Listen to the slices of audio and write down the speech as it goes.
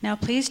Now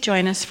please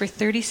join us for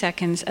 30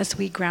 seconds as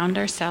we ground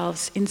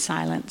ourselves in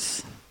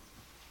silence.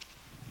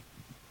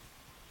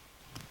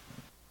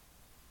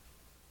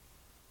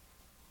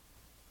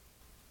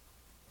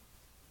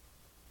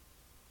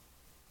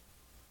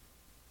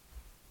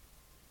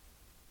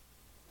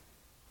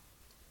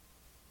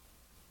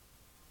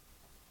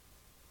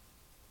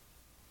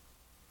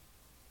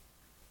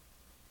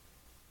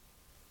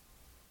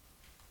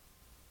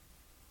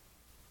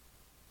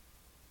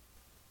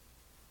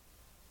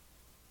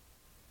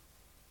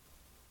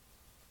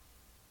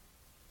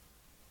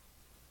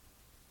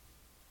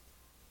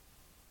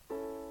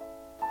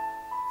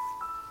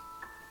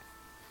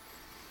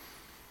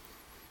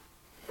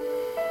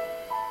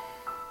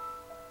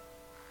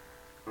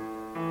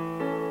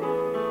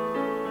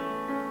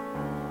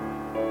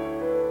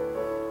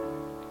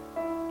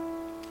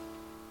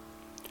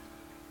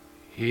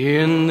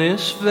 In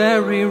this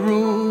very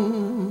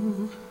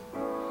room,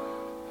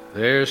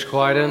 there's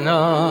quite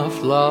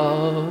enough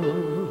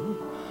love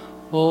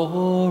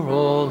for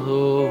all the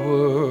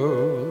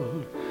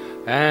world.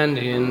 And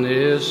in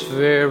this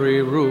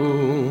very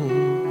room,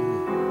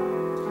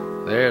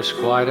 there's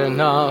quite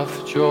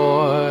enough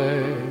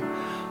joy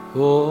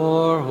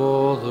for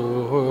all the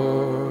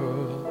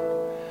world.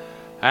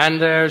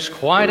 And there's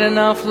quite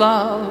enough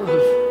love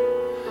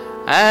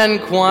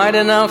and quite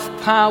enough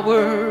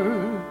power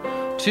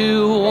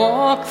to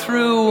walk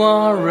through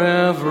our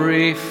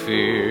every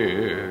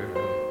fear.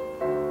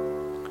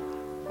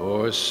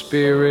 For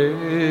Spirit,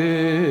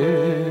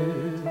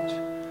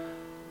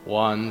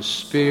 one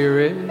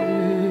Spirit,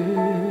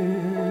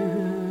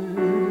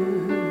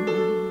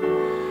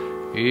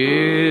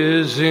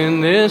 is in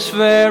this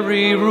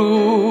very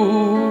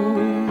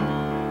room,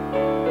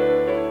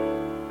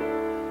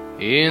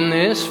 in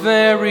this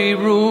very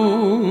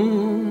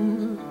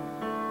room,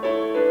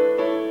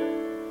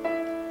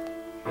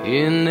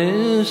 in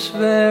this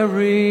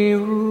very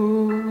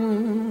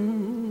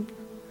room.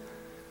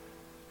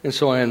 And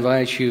so I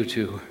invite you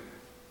to,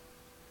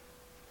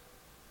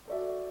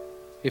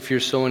 if you're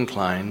so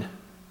inclined,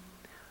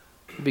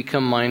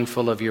 become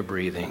mindful of your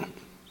breathing.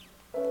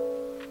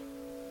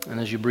 And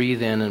as you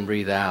breathe in and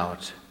breathe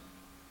out,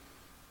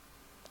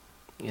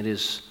 it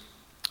is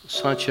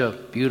such a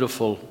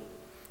beautiful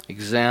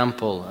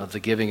example of the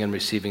giving and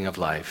receiving of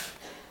life.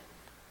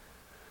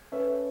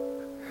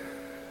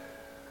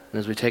 And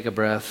as we take a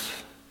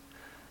breath,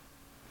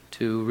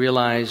 to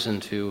realize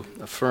and to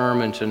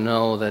affirm and to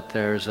know that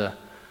there's a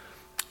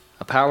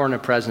power and a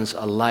presence,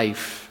 a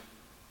life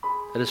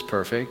that is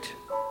perfect.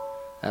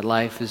 That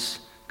life is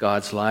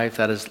God's life.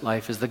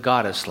 Life is the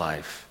goddess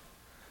life.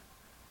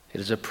 It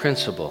is a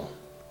principle.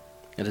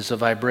 It is a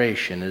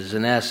vibration. It is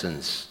an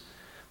essence,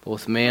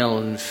 both male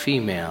and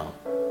female,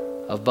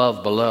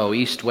 above, below,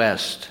 east,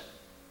 west,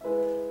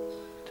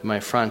 to my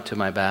front, to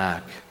my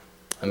back,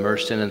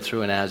 immersed in and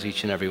through and as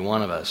each and every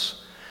one of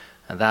us.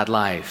 And that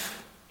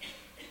life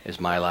is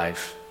my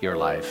life, your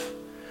life.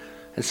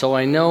 And so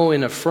I know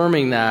in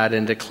affirming that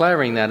and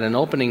declaring that and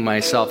opening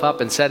myself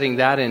up and setting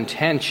that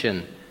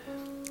intention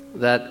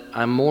that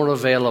I'm more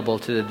available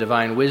to the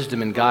divine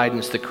wisdom and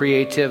guidance, the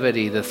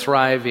creativity, the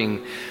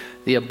thriving,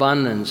 the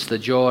abundance, the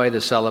joy,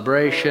 the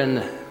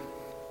celebration,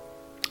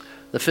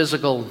 the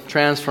physical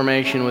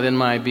transformation within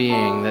my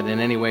being that in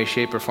any way,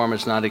 shape, or form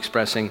is not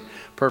expressing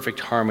perfect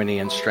harmony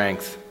and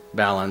strength,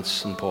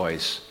 balance, and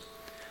poise.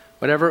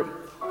 Whatever it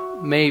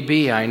may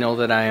be, I know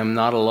that I am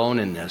not alone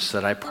in this,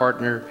 that I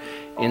partner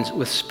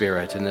with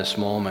Spirit in this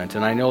moment.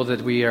 And I know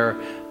that we are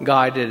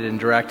guided and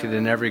directed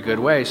in every good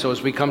way. So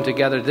as we come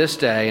together this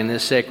day in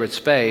this sacred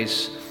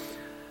space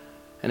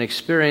and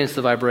experience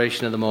the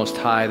vibration of the Most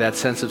High, that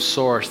sense of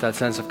source, that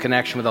sense of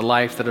connection with a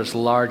life that is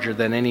larger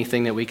than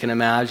anything that we can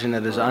imagine,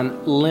 that is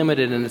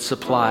unlimited in its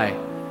supply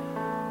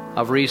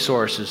of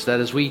resources, that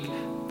as we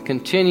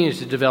continue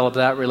to develop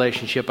that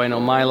relationship, I know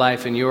my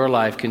life and your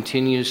life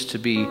continues to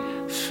be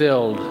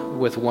filled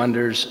with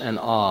wonders and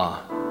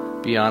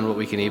awe beyond what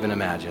we can even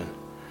imagine.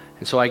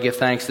 And so I give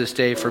thanks this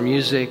day for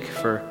music,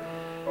 for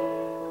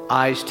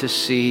eyes to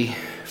see,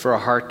 for a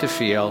heart to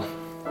feel,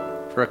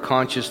 for a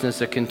consciousness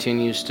that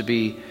continues to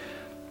be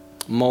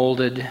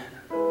molded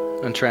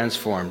and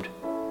transformed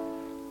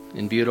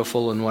in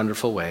beautiful and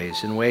wonderful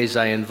ways, in ways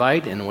I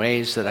invite, in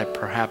ways that I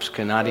perhaps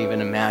cannot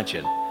even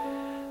imagine.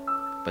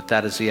 But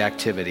that is the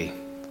activity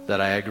that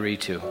I agree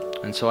to.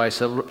 And so I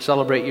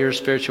celebrate your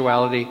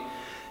spirituality,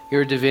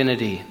 your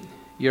divinity,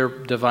 your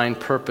divine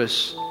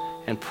purpose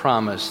and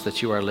promise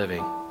that you are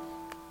living,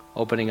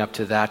 opening up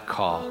to that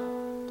call,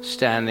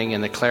 standing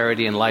in the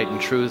clarity and light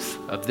and truth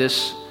of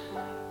this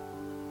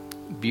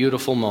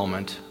beautiful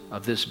moment,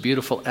 of this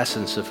beautiful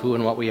essence of who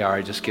and what we are.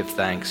 I just give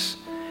thanks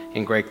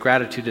in great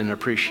gratitude and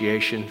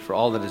appreciation for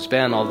all that has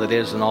been, all that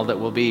is, and all that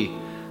will be.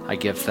 I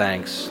give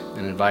thanks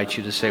and invite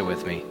you to say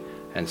with me,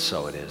 and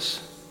so it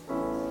is.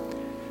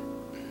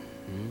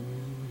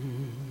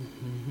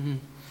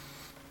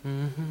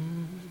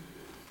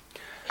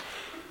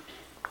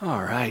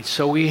 All right,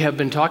 so we have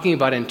been talking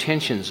about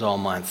intentions all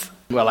month.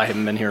 Well, I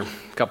haven't been here.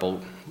 A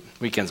couple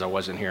weekends I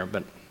wasn't here,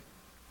 but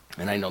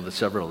And I know that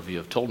several of you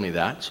have told me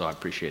that, so I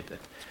appreciate that,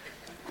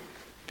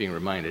 being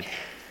reminded.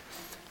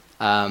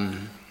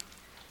 Been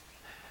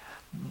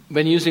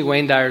using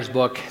Wayne Dyer's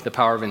book, The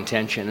Power of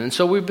Intention. And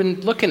so we've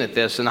been looking at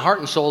this and the heart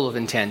and soul of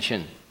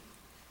intention.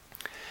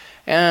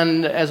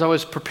 And as I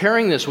was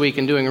preparing this week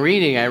and doing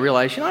reading, I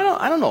realized,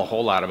 I don't know a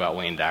whole lot about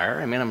Wayne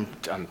Dyer. I mean,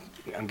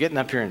 I'm getting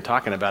up here and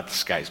talking about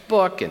this guy's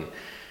book, and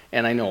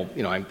I know,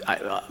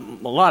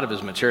 a lot of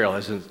his material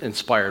has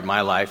inspired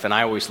my life, and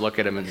I always look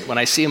at him, and when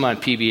I see him on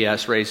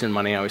PBS raising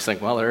money, I always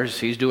think, well,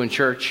 he's doing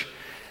church.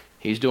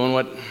 He's doing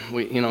what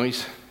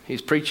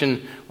he's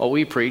preaching what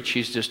we preach.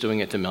 He's just doing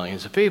it to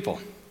millions of people.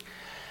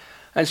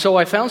 And so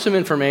I found some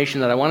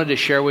information that I wanted to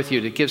share with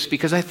you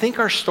because I think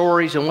our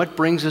stories and what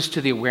brings us to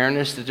the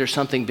awareness that there's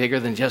something bigger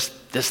than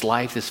just this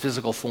life, this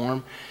physical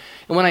form.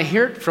 And when I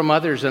hear it from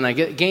others and I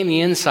gain the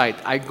insight,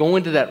 I go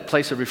into that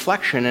place of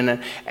reflection,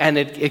 and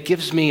it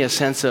gives me a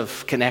sense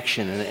of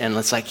connection. And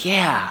it's like,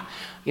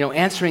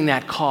 answering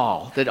that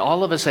call that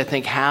all of us, I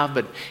think, have,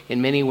 but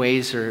in many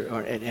ways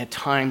or at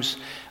times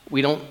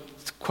we don't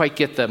quite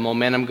get the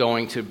momentum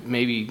going to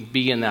maybe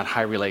be in that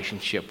high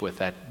relationship with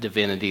that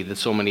divinity that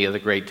so many of the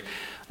great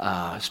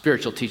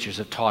spiritual teachers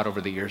have taught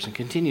over the years and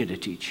continue to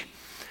teach.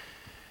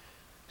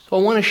 So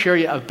I want to share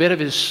you a bit of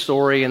his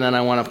story, and then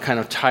I want to kind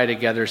of tie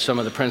together some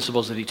of the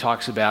principles that he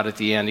talks about at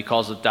the end. He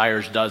calls it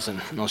Dyer's Dozen,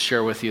 and I'll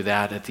share with you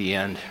that at the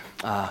end.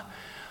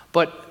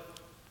 But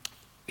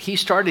he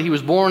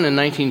was born in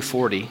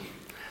 1940,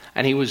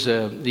 and he was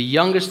the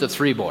youngest of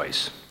three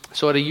boys.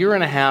 So at a year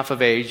and a half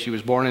of age, he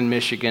was born in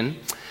Michigan.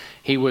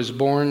 He was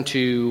born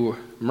to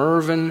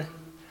Mervyn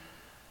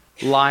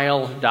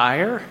Lyle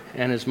Dyer,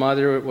 and his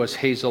mother was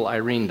Hazel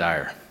Irene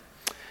Dyer.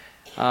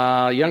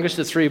 Youngest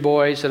of three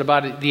boys. At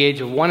about the age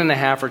of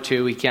 1.5 or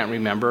 2, he can't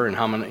remember, and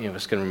how many of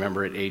us can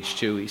remember at age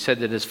 2, he said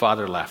that his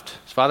father left.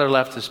 His father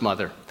left his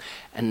mother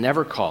and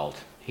never called.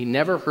 He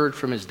never heard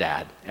from his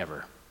dad,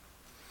 ever.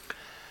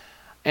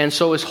 And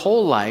so his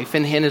whole life,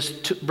 and his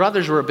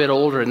brothers were a bit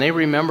older, and they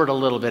remembered a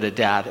little bit of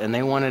dad, and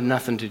they wanted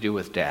nothing to do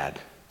with dad.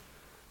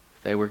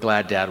 They were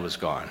glad dad was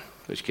gone,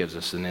 which gives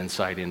us an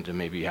insight into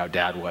maybe how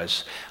dad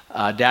was.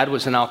 Dad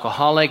was an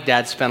alcoholic.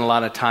 Dad spent a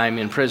lot of time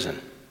in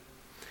prison.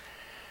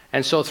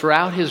 And so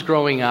throughout his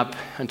growing up,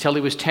 until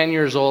he was 10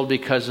 years old,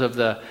 because of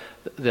the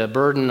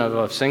burden of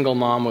a single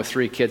mom with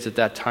 3 kids at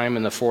that time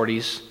in the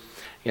 40s,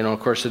 of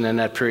course, and in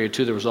that period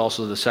too, there was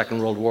also the Second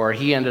World War,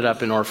 he ended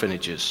up in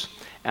orphanages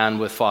and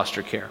with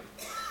foster care.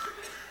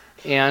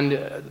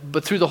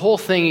 But through the whole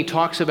thing, he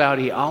talks about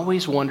he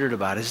always wondered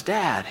about his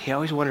dad. He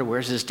always wondered,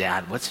 where's his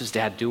dad? What's his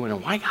dad doing?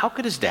 And how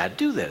could his dad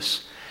do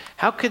this?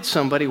 How could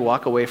somebody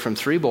walk away from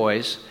 3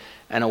 boys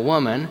and a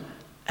woman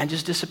and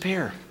just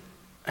disappear?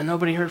 And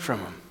nobody heard from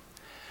him.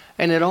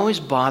 And it always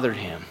bothered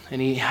him. And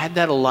he had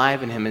that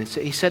alive in him. And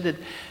he said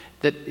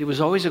that it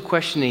was always a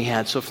question he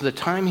had. So from the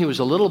time he was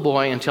a little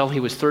boy until he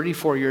was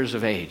 34 years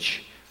of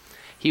age,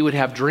 he would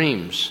have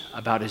dreams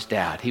about his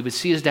dad. He would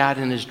see his dad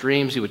in his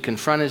dreams. He would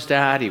confront his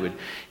dad.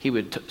 He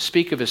would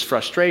speak of his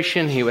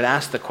frustration. He would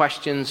ask the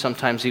questions.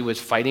 Sometimes he was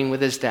fighting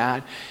with his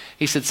dad.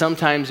 He said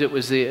sometimes it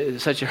was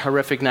such a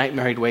horrific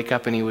nightmare he'd wake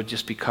up and he would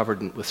just be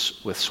covered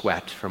with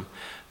sweat from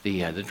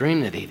the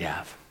dream that he'd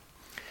have.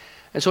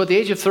 And so at the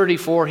age of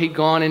 34, he'd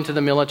gone into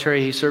the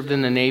military. He served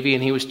in the Navy,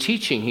 and he was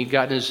teaching. He'd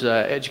gotten his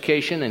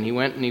education, and he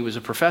went and he was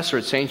a professor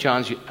at St.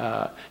 John's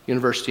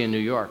University in New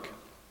York.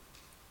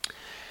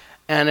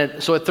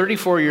 And so at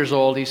 34 years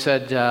old, he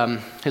said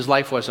his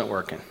life wasn't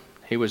working.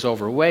 He was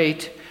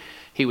overweight.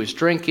 He was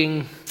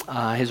drinking.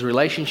 His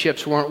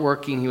relationships weren't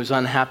working. He was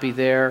unhappy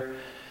there.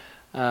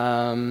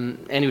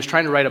 And he was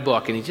trying to write a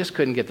book, and he just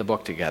couldn't get the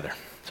book together.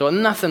 So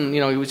nothing,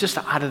 he was just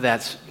out of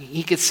that.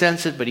 He could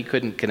sense it, but he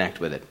couldn't connect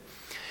with it.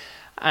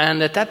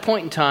 And at that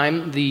point in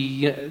time,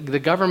 the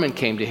government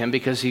came to him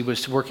because he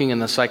was working in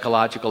the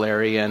psychological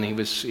area, and he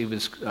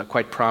was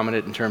quite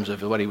prominent in terms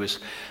of what he was,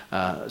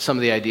 some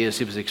of the ideas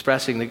he was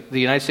expressing. The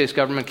United States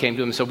government came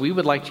to him and said, "We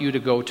would like you to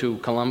go to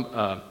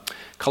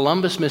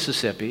Columbus,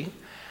 Mississippi,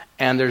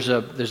 and there's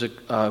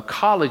a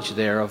college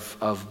there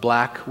of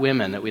black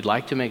women that we'd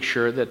like to make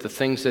sure that the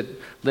things that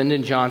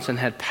Lyndon Johnson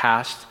had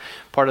passed,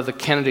 part of the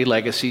Kennedy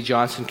legacy,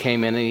 Johnson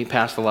came in and he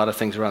passed a lot of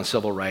things around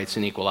civil rights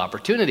and equal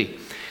opportunity."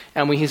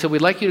 And he said,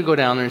 "We'd like you to go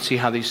down there and see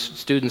how these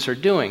students are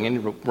doing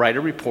and write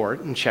a report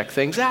and check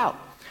things out."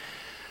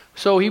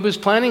 So he was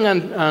planning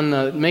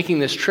on making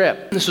this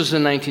trip. This was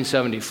in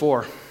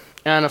 1974.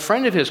 And a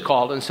friend of his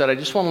called and said, "I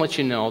just want to let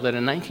you know that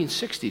in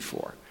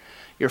 1964,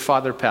 your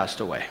father passed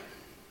away."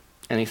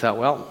 And he thought,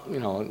 well,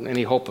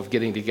 any hope of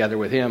getting together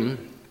with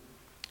him,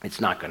 it's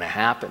not going to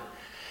happen.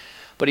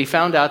 But he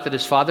found out that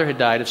his father had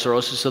died of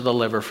cirrhosis of the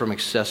liver from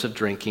excessive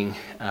drinking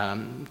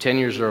 10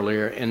 years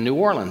earlier in New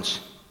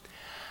Orleans.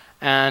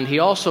 And he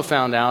also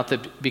found out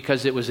that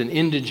because it was an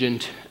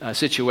indigent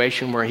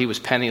situation where he was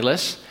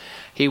penniless,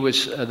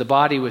 the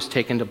body was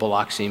taken to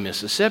Biloxi,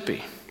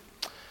 Mississippi.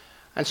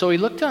 And so he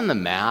looked on the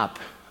map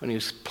when he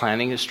was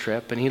planning his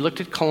trip, and he looked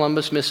at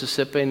Columbus,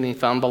 Mississippi, and he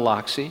found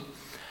Biloxi.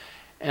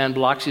 And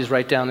Biloxi is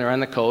right down there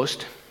on the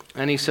coast.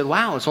 And he said,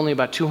 "Wow, it's only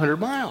about 200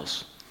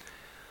 miles.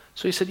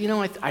 So he said,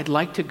 I'd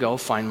like to go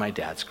find my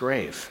dad's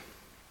grave.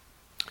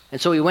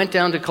 And so he went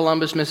down to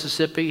Columbus,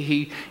 Mississippi.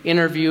 He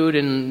interviewed,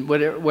 and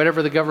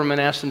whatever the government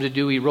asked him to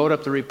do, he wrote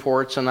up the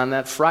reports. And on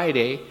that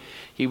Friday,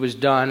 he was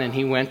done, and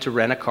he went to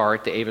rent a car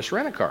at the Avis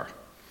Rent-A-Car.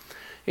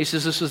 He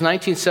says this was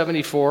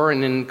 1974,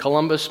 and in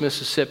Columbus,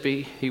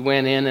 Mississippi, he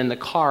went in, and the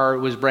car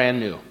was brand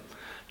new.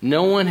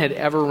 No one had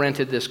ever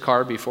rented this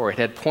car before. It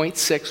had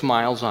 0.6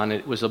 miles on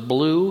it. It was a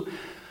blue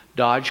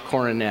Dodge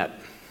Coronet.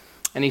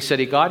 And he said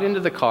he got into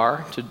the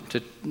car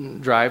to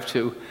drive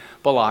to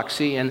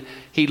Biloxi, and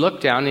he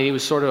looked down, and he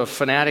was sort of a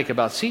fanatic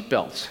about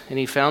seatbelts. And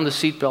he found the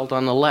seatbelt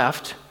on the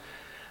left,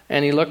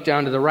 and he looked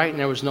down to the right, and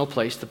there was no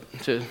place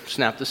to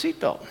snap the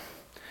seatbelt.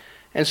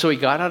 And so he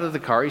got out of the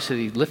car. He said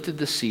he lifted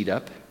the seat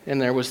up,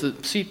 and there was the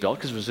seatbelt,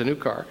 because it was a new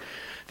car.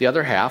 The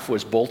other half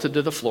was bolted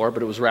to the floor,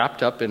 but it was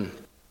wrapped up in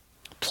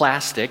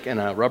plastic and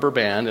a rubber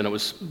band, and it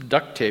was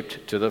duct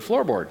taped to the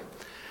floorboard.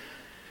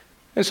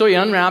 And so he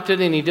unwrapped it,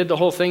 and he did the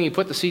whole thing. He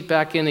put the seat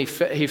back in. He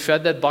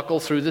fed that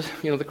buckle through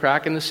the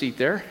crack in the seat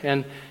there,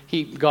 and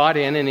he got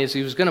in. And as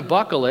he was going to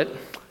buckle it,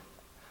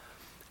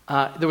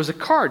 there was a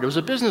card. There was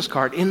a business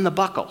card in the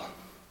buckle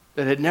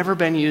that had never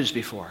been used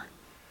before.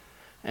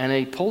 And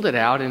he pulled it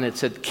out, and it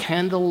said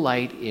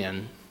Candlelight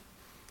Inn,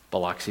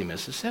 Biloxi,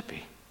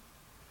 Mississippi.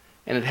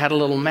 And it had a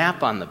little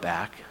map on the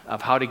back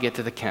of how to get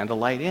to the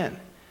Candlelight Inn.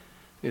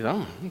 He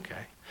thought,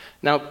 okay.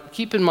 Now,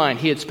 keep in mind,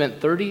 he had spent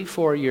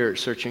 34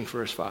 years searching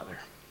for his father.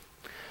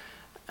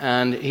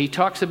 And he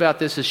talks about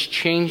this as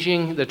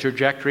changing the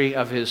trajectory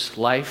of his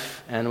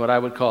life and what I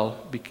would call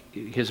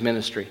his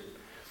ministry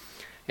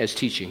as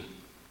teaching.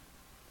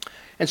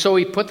 And so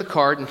he put the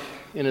card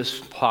in his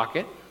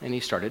pocket, and he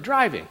started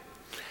driving.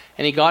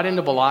 And he got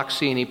into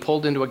Biloxi, and he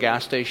pulled into a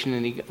gas station,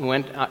 and he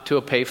went out to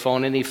a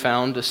payphone, and he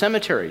found the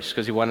cemeteries,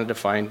 because he wanted to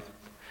find,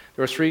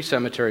 there were 3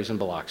 cemeteries in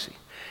Biloxi.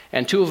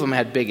 And 2 of them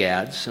had big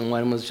ads, and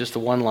one was just a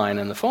one line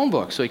in the phone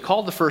book. So he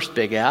called the first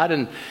big ad,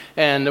 and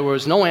there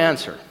was no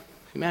answer.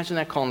 Imagine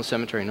that, calling the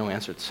cemetery, no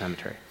answer at the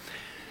cemetery.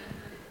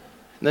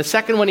 And the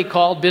second one he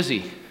called,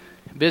 busy.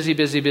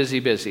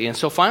 And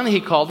so finally he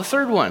called the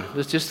third one.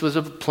 It was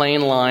a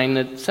plain line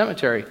at the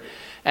cemetery.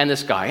 And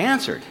this guy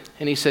answered.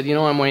 And he said,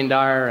 I'm Wayne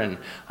Dyer, and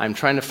I'm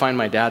trying to find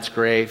my dad's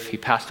grave. He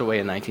passed away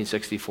in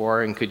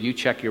 1964, and could you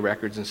check your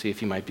records and see if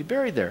he might be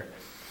buried there?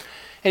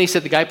 And he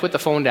said the guy put the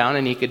phone down,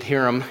 and he could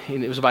hear him.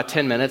 And it was about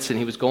 10 minutes, and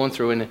he was going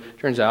through, and it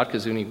turns out,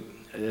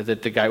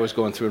 that the guy was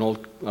going through an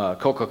old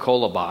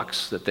Coca-Cola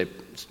box that they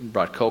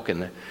brought Coke in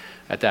there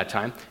at that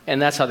time.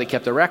 And that's how they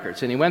kept the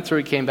records. And he went through,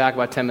 he came back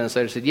about 10 minutes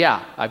later and said,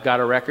 yeah, I've got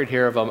a record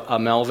here of a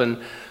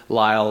Melvin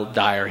Lyle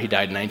Dyer. He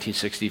died in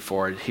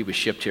 1964. He was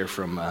shipped here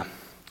from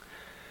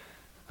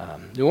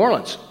New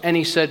Orleans. And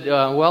he said,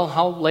 well,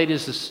 how late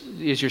is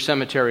your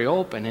cemetery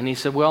open? And he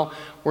said, well,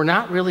 we're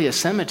not really a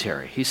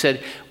cemetery. He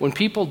said, when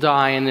people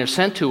die and they're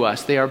sent to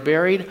us, they are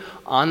buried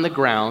on the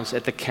grounds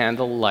at the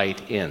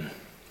Candlelight Inn.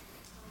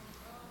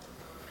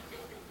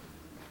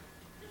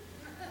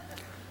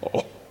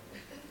 Oh.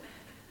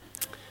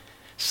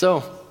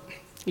 So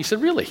he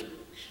said, really?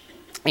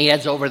 He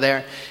heads over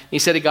there. He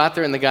said he got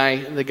there, and the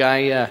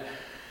guy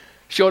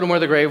showed him where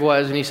the grave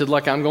was, and he said,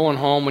 look, I'm going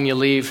home. When you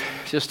leave,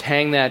 just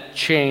hang that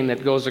chain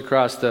that goes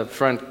across the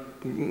front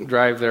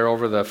drive there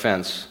over the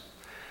fence,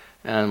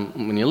 and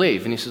when you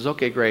leave. And he says,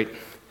 okay, great.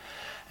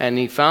 And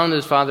he found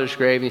his father's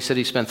grave, and he said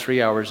he spent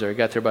 3 hours there. He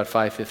got there about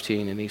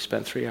 5:15, and he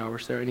spent 3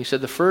 hours there. And he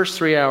said the first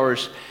 3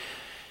 hours,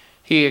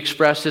 he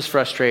expressed his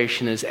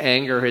frustration, his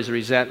anger, his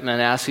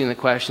resentment, asking the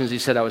questions. He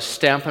said, I was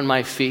stamping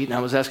my feet, and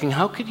I was asking,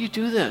 how could you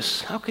do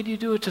this? How could you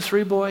do it to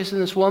 3 boys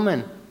and this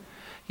woman?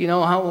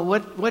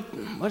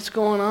 What's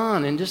going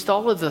on? And just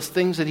all of the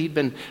things that he'd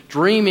been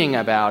dreaming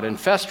about and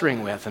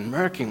festering with and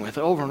murking with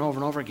over and over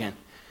and over again.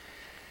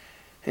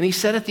 And he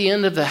said at the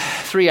end of the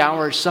 3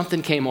 hours,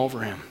 something came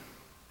over him.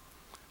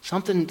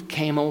 Something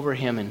came over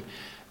him,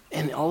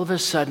 and all of a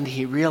sudden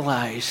he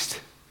realized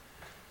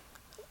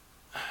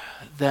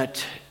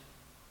that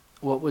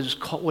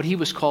what he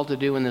was called to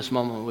do in this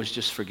moment was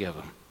just forgive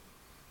him.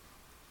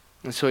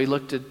 And so he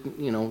looked at,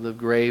 the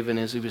grave, and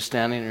as he was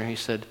standing there, he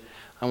said,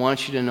 I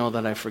want you to know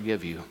that I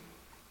forgive you.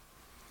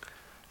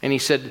 And he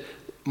said,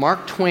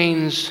 Mark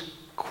Twain's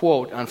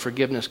quote on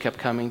forgiveness kept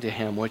coming to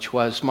him, which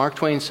was, Mark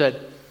Twain said,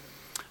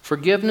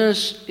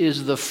 forgiveness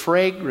is the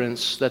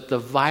fragrance that the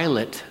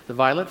violet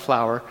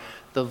flower,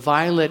 the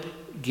violet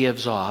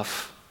gives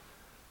off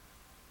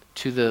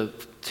to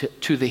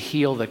the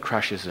heel that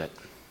crushes it.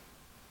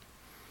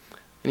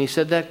 And he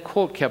said that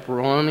quote kept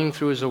running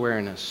through his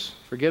awareness.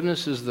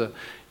 Forgiveness is the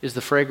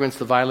fragrance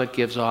the violet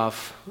gives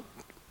off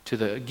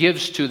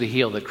gives to the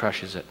heel that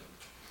crushes it.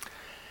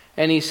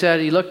 And he said,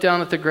 he looked down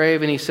at the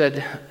grave, and he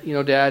said,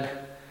 Dad,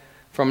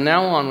 from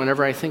now on,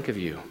 whenever I think of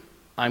you,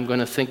 I'm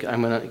going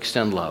to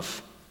extend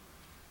love.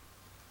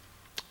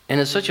 And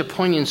it's such a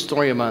poignant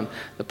story about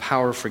the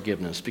power of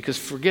forgiveness, because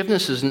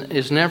forgiveness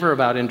is never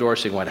about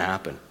endorsing what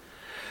happened.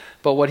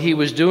 But what he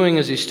was doing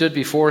as he stood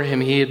before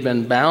him, he had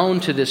been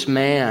bound to this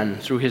man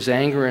through his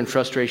anger and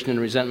frustration and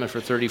resentment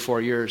for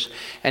 34 years,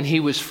 and he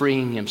was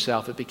freeing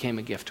himself. It became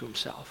a gift to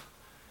himself.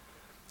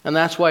 And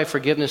that's why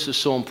forgiveness is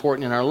so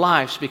important in our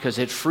lives, because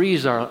it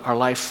frees our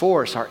life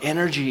force, our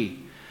energy,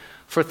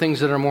 for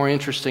things that are more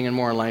interesting and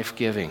more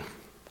life-giving.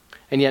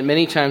 And yet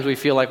many times we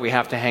feel like we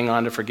have to hang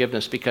on to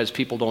forgiveness because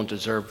people don't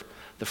deserve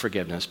the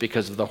forgiveness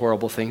because of the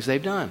horrible things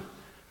they've done.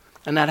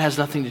 And that has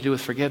nothing to do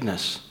with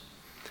forgiveness.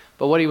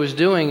 But what he was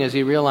doing is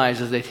he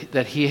realizes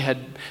that he had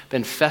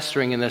been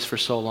festering in this for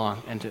so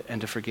long,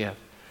 and to forgive.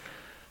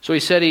 So he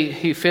said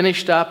he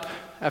finished up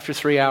after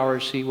 3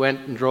 hours. He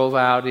went and drove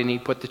out, and he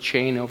put the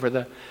chain over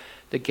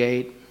the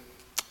gate.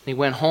 And he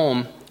went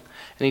home,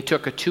 and he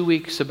took a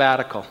 2-week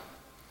sabbatical.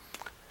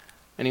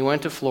 And he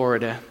went to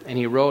Florida, and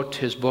he wrote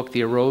his book,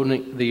 The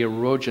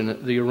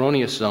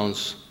Erroneous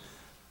Zones,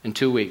 in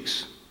 2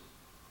 weeks.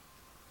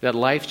 That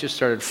life just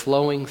started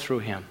flowing through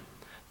him.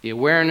 The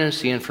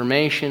awareness, the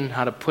information,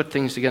 how to put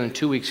things together. In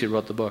 2 weeks he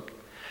wrote the book.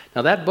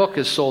 Now that book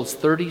has sold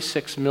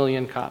 36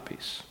 million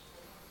copies.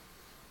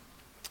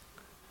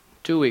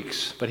 2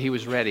 weeks, but he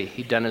was ready.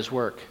 He'd done his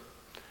work.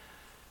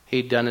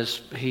 He'd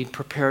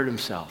prepared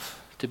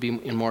himself to be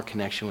in more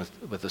connection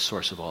with the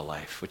source of all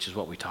life, which is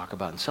what we talk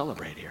about and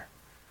celebrate here.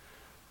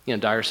 You know,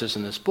 Dyer says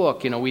in this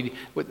book,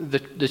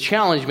 the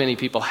challenge many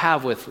people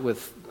have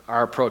with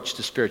our approach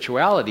to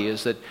spirituality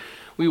is that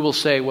we will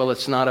say, well,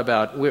 it's not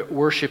about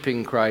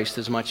worshiping Christ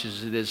as much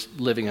as it is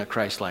living a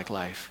Christ-like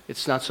life.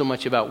 It's not so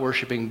much about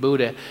worshiping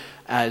Buddha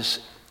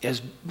as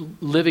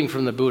living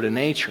from the Buddha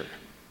nature.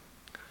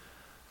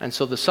 And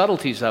so the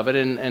subtleties of it,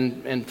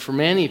 and for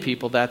many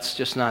people, that's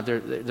just not,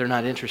 they're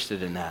not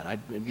interested in that.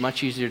 It's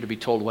much easier to be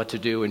told what to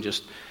do and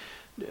just,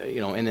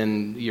 and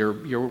then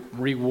your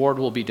reward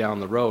will be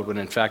down the road, when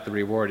in fact the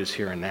reward is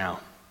here and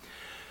now.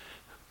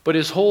 But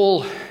his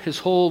whole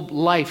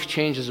life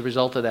changed as a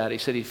result of that. He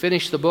said he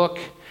finished the book.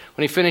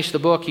 When he finished the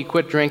book, he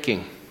quit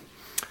drinking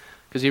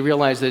because he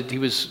realized that he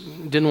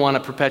didn't want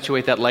to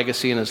perpetuate that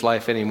legacy in his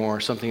life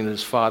anymore, something that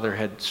his father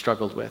had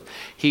struggled with.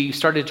 He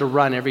started to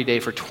run every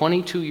day. For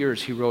 22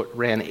 years, he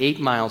ran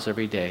 8 miles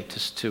every day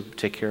to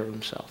take care of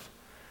himself.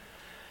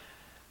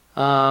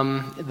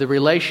 The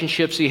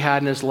relationships he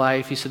had in his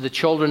life, he said the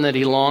children that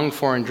he longed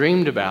for and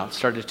dreamed about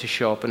started to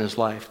show up in his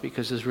life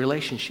because his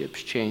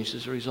relationships changed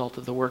as a result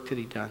of the work that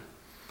he'd done.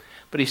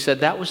 But he said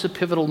that was the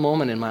pivotal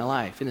moment in my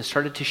life, and it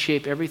started to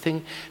shape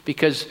everything,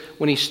 because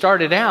when he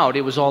started out,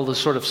 it was all the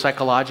sort of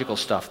psychological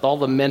stuff, all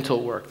the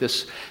mental work,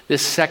 this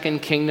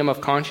second kingdom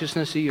of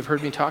consciousness that you've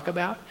heard me talk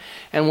about.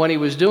 And what he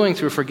was doing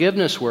through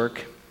forgiveness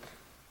work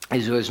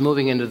is he was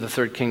moving into the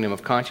third kingdom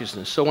of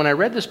consciousness. So when I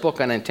read this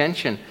book on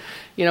intention,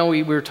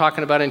 we were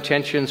talking about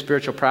intention,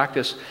 spiritual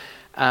practice,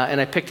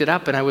 and I picked it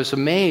up and I was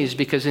amazed,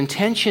 because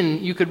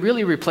intention, you could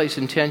really replace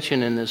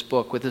intention in this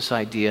book with this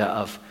idea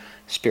of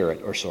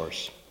spirit or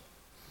source.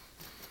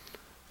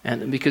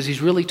 And because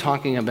he's really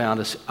talking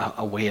about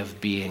a way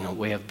of being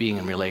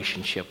in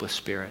relationship with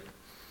spirit.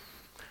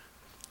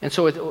 And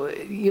so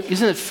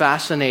isn't it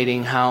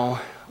fascinating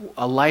how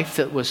a life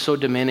that was so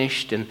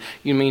diminished, and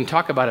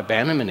talk about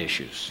abandonment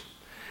issues,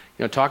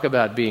 talk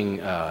about being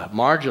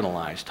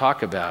marginalized,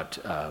 talk about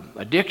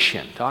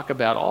addiction, talk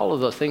about all of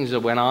the things that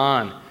went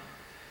on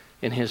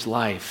in his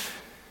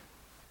life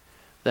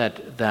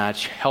that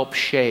helped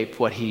shape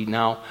what he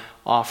now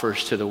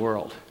offers to the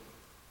world.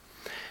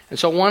 And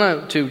so I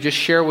wanted to just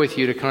share with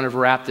you to kind of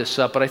wrap this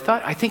up, but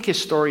I think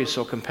his story is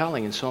so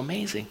compelling and so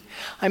amazing.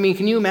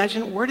 Can you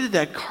imagine, where did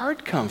that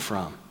card come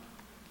from?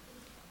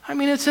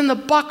 It's in the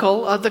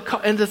buckle of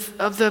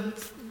the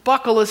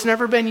buckle that's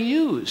never been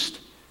used.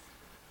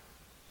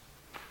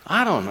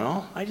 I don't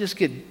know. I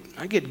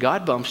get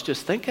God bumps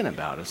just thinking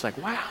about it. It's like,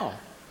 wow.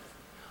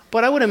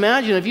 But I would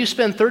imagine if you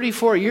spend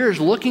 34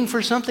 years looking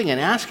for something and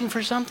asking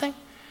for something,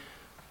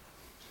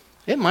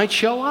 it might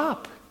show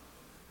up.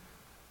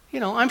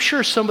 I'm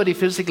sure somebody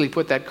physically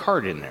put that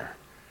card in there.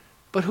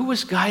 But who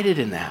was guided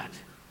in that?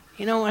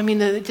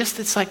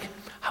 It's like,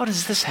 how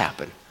does this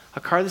happen? A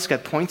car that's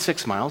got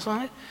 0.6 miles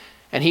on it?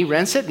 And he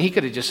rents it, and he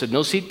could have just said,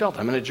 no seatbelt,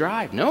 I'm going to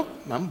drive. Nope,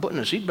 I'm putting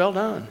a seatbelt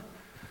on.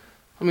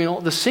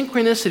 All the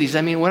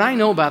synchronicities, what I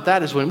know about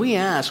that is when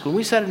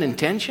we set an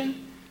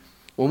intention,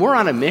 when we're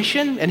on a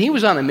mission, and he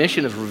was on a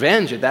mission of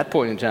revenge at that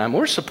point in time,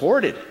 we're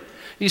supported.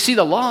 You see,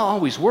 the law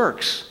always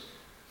works.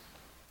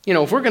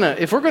 If we're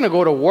gonna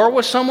go to war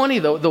with somebody,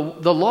 the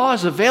law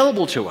is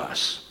available to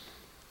us.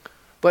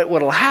 But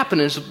what will happen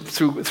is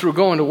through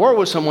going to war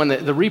with someone,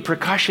 the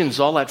repercussions,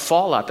 all that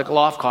fallout, the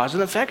law of cause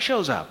and effect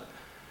shows up.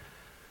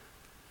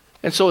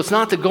 And so it's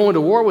not that going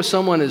to war with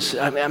someone is,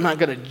 I'm not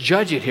going to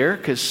judge it here,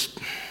 because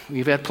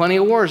we've had plenty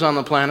of wars on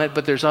the planet,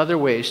 but there's other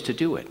ways to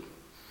do it.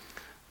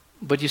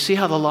 But you see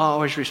how the law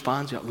always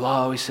responds? The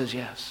law always says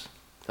yes.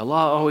 The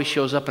law always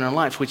shows up in our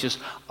life, which is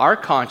our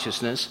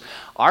consciousness,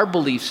 our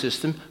belief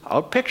system,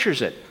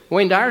 outpictures it.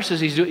 Wayne Dyer says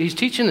he's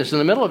teaching this in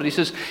the middle of it. He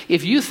says,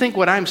 if you think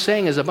what I'm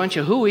saying is a bunch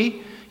of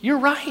hooey, you're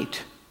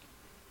right.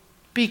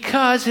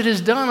 Because it is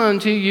done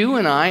unto you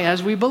and I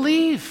as we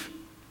believe.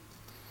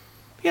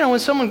 When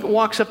someone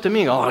walks up to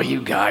me, oh,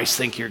 you guys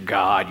think you're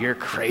God, you're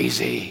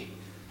crazy.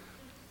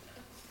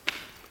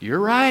 You're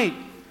right.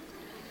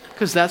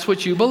 Because that's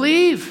what you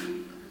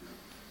believe.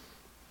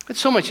 It's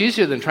so much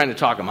easier than trying to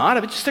talk them out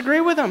of it. Just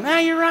agree with them.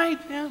 You're right.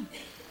 Yeah.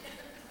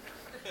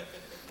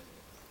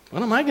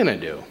 What am I going to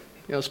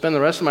do? Spend the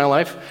rest of my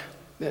life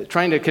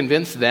trying to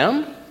convince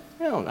them?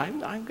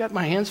 I've got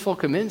my hands full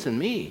convincing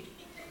me.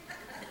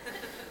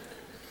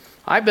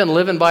 I've been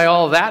living by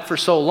all of that for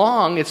so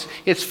long,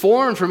 it's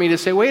foreign for me to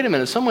say, wait a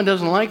minute, someone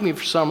doesn't like me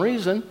for some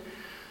reason.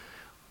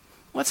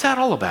 What's that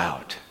all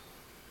about?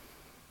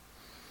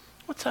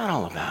 What's that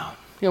all about?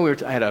 I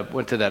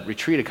went to that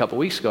retreat a couple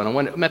weeks ago,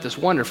 and I met this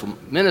wonderful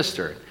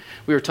minister.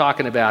 We were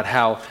talking about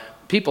how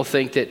people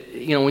think that,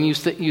 when you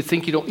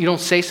think you don't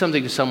say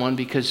something to someone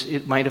because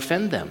it might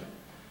offend them.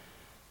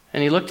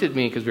 And he looked at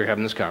me, because we were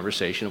having this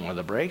conversation at one of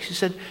the breaks. He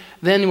said,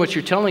 then what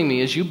you're telling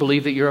me is you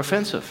believe that you're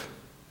offensive.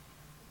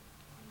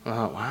 I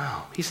thought,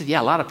 wow. He said,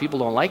 yeah, a lot of people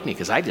don't like me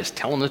because I just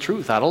tell them the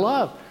truth out of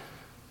love.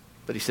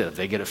 But he said, if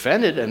they get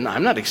offended, and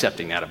I'm not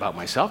accepting that about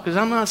myself because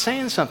I'm not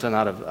saying something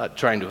out of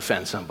trying to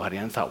offend somebody.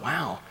 And I thought,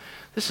 wow,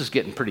 this is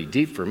getting pretty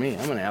deep for me.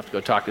 I'm going to have to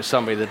go talk to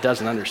somebody that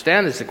doesn't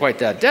understand this to quite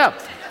that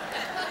depth.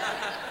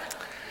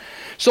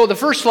 So the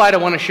first slide I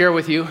want to share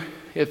with you,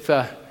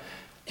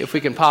 if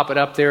we can pop it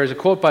up there, is a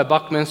quote by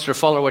Buckminster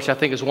Fuller, which I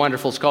think is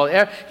wonderful. It's called,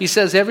 he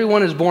says,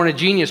 everyone is born a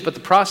genius, but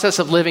the process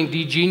of living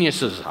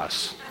de-geniuses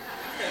us.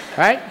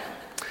 Right?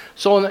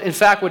 So in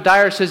fact, what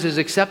Dyer says is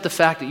accept the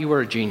fact that you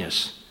are a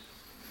genius.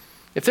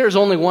 If there's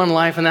only one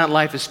life, and that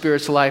life is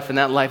Spirit's life, and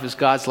that life is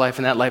God's life,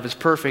 and that life is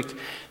perfect,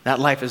 that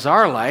life is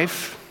our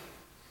life,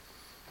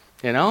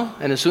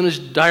 And as soon as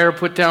Dyer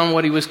put down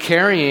what he was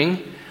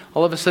carrying,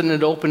 all of a sudden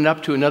it opened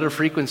up to another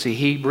frequency.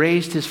 He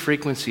raised his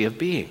frequency of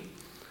being.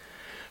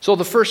 So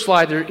the first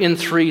slide, they're in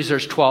threes,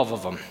 there's 12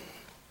 of them.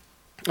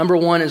 Number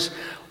one is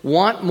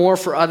want more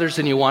for others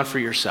than you want for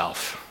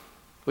yourself,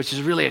 which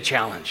is really a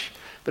challenge.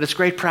 But it's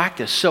great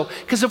practice. So,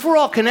 because if we're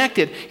all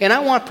connected, and I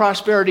want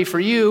prosperity for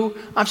you,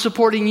 I'm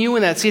supporting you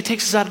in that. See, it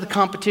takes us out of the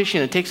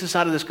competition. It takes us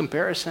out of this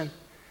comparison.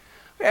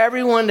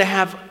 Everyone to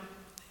have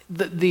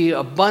the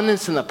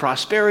abundance and the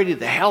prosperity,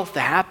 the health, the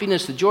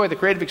happiness, the joy, the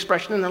creative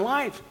expression in their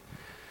life.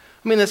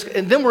 And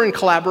then we're in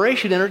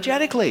collaboration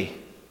energetically.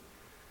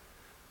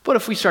 But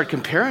if we start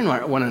comparing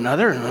one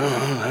another,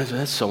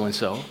 that's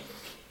so-and-so.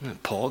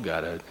 Paul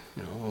got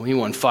he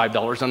won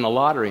 $5 on the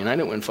lottery, and I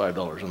didn't win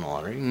 $5 on the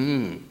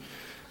lottery.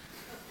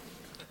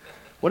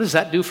 What does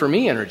that do for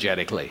me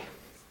energetically?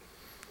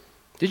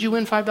 Did you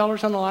win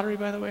 $5 on the lottery,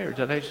 by the way, or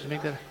did I just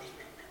make that?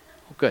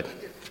 Oh, good.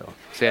 So,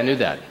 see, I knew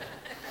that.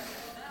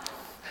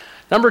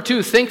 Number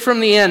two, think from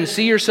the end.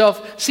 See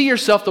yourself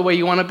the way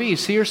you want to be.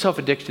 See yourself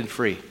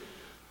addiction-free.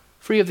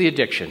 Free of the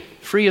addiction,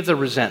 free of the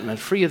resentment,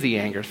 free of the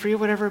anger, free of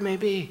whatever it may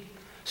be.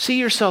 See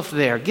yourself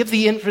there. Give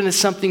the infinite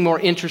something more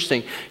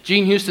interesting.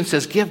 Gene Houston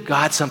says, give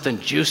God something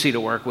juicy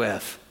to work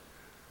with.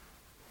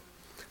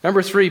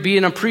 Number three, be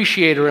an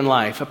appreciator in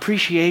life.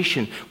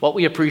 Appreciation. What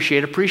we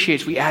appreciate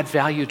appreciates. We add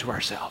value to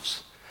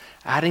ourselves.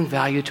 Adding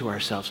value to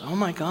ourselves. Oh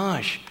my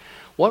gosh.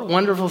 What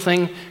wonderful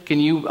thing can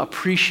you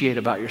appreciate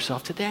about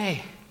yourself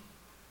today?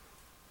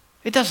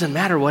 It doesn't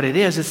matter what it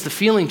is. It's the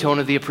feeling tone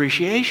of the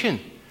appreciation.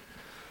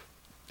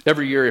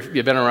 Every year, if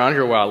you've been around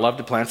here a while, I love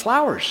to plant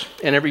flowers.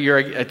 And every year,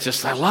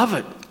 I love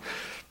it.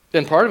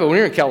 And part of it, when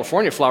you're in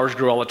California, flowers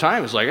grow all the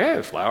time. It's like,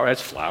 hey, flower,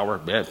 that's flower.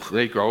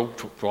 They grow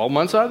 12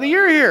 months out of the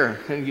year here.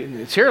 And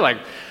it's here like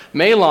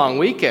May long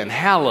weekend.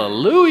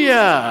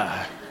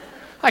 Hallelujah.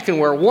 I can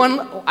wear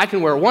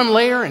one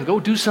layer and go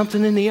do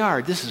something in the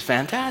yard. This is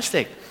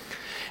fantastic.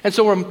 And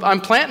so I'm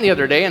planting the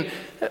other day, and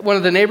one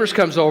of the neighbors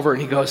comes over,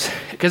 and he goes,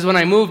 because when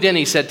I moved in,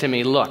 he said to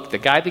me, look, the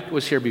guy that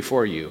was here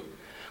before you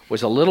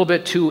was a little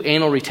bit too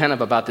anal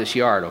retentive about this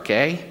yard,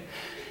 okay?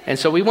 And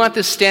so we want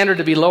this standard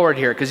to be lowered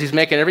here because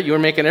you're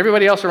making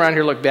everybody else around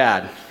here look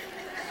bad.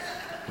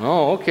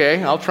 Oh,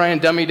 okay. I'll try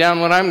and dummy down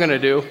what I'm going to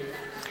do.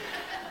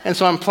 And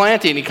so I'm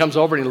planting. He comes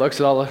over and he looks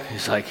at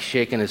he's like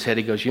shaking his head.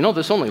 He goes,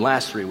 this only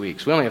lasts 3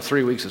 weeks. We only have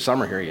 3 weeks of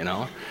summer here,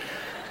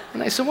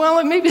 And I said,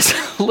 well, maybe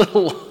it's a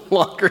little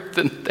longer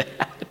than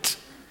that.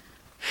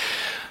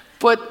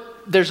 But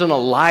there's an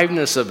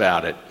aliveness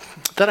about it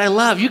that I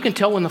love. You can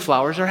tell when the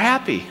flowers are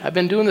happy. I've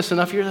been doing this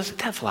enough years. I said,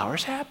 that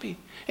flower's happy.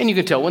 And you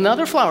can tell when the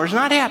other flower's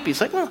not happy.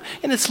 It's like, well,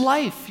 and it's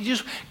life.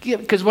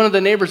 Because one of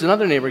the neighbors,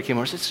 another neighbor came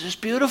over and said, it's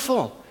just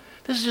beautiful.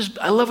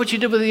 I love what you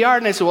did with the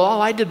yard. And I said, well,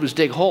 all I did was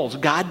dig holes.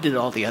 God did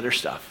all the other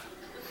stuff.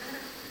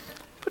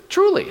 But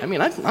truly, I'm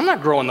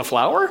not growing the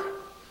flower.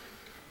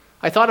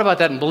 I thought about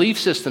that in belief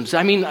systems.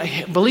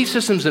 Belief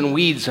systems and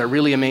weeds are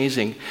really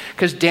amazing.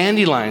 Because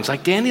dandelions,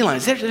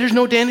 there's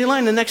no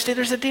dandelion. The next day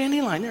there's a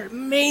dandelion. They're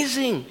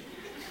amazing.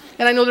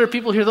 And I know there are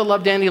people here that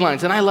love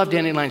dandelions, and I love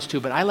dandelions too,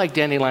 but I like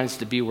dandelions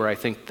to be where I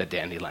think the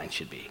dandelion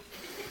should be.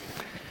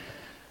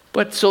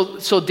 But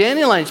so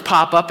dandelions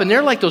pop up, and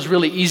they're like those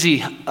really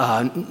easy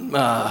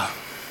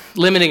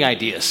limiting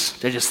ideas.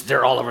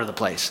 They're all over the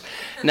place.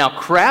 Now,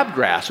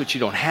 crabgrass, which you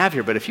don't have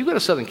here, but if you go to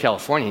Southern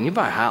California and you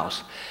buy a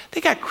house,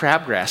 they got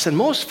crabgrass, and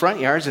most front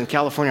yards in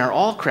California are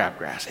all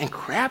crabgrass. And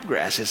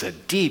crabgrass is a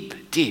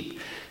deep, deep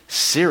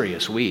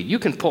serious weed. You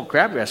can pull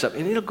crabgrass up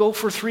and it'll go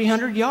for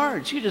 300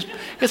 yards.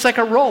 It's like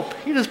a rope.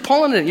 You're just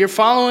pulling it. You're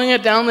following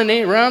it down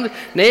around the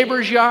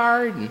neighbor's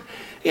yard. And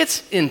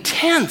it's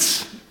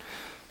intense.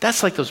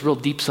 That's like those real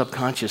deep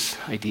subconscious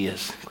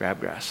ideas,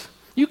 crabgrass.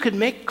 You could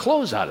make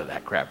clothes out of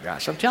that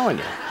crabgrass, I'm telling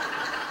you.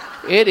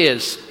 It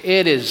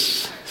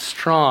is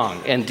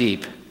strong and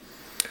deep.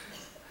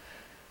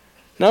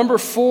 Number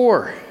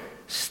 4,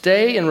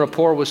 stay in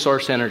rapport with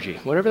source energy.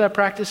 Whatever that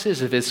practice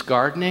is, if it's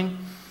gardening,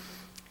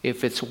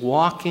 if it's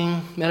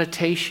walking,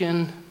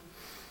 meditation,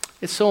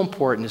 it's so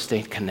important to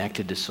stay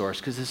connected to source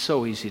because it's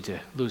so easy to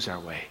lose our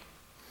way.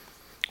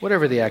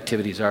 Whatever the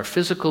activities are,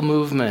 physical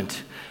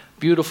movement,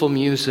 beautiful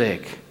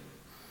music,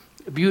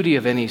 beauty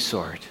of any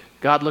sort.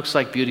 God looks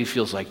like beauty,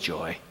 feels like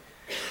joy.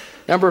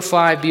 Number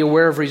 5, be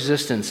aware of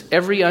resistance.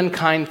 Every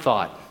unkind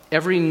thought,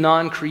 every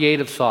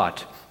non-creative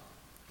thought,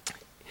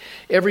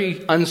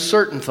 every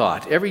uncertain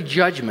thought, every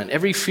judgment,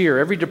 every fear,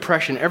 every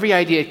depression, every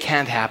idea it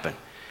can't happen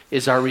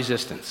is our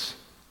resistance.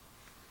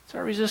 It's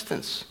our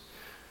resistance.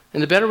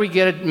 And the better we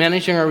get at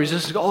managing our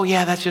resistance, oh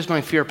yeah, that's just my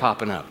fear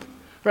popping up,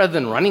 rather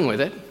than running with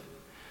it.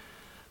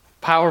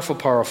 Powerful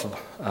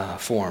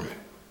form.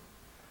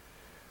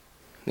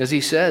 As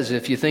he says,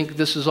 if you think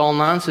this is all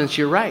nonsense,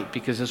 you're right,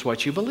 because it's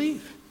what you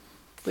believe.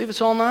 Believe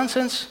it's all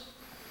nonsense?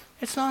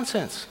 It's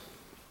nonsense.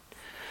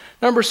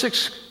 Number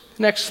 6,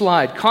 next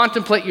slide.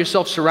 Contemplate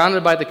yourself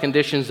surrounded by the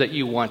conditions that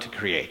you want to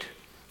create.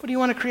 What do you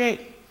want to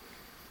create?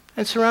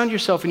 And surround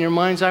yourself in your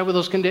mind's eye with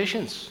those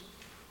conditions.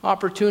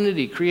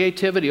 Opportunity,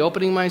 creativity,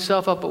 opening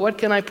myself up. But what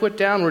can I put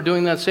down? We're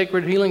doing that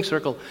Sacred Healing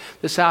Circle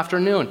this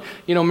afternoon.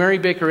 You know, Mary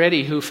Baker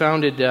Eddy, who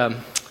founded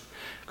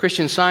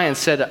Christian Science,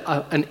 said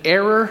an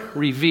error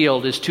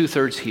revealed is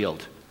 2/3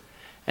 healed.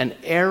 An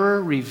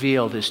error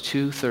revealed is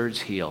 2/3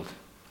 healed.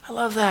 I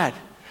love that.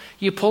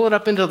 You pull it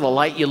up into the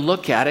light, you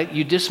look at it,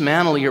 you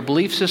dismantle your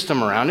belief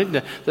system around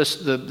it,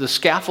 the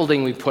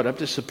scaffolding we put up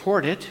to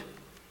support it.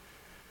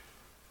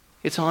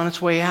 It's on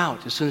its way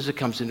out as soon as it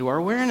comes into our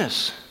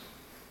awareness.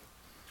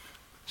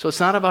 So it's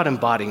not about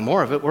embodying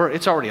more of it.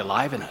 It's already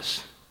alive in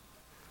us.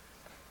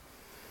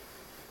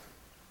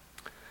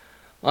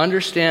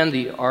 Understand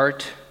the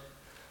art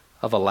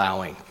of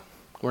allowing.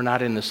 We're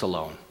not in this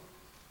alone.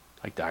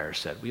 Like Dyer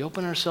said, we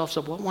open ourselves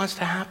up. What wants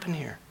to happen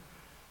here?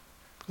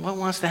 What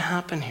wants to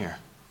happen here?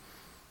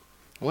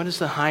 What is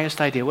the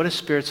highest idea? What is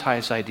Spirit's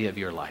highest idea of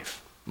your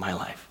life? My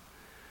life.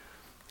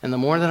 And the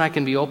more that I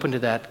can be open to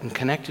that and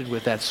connected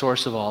with that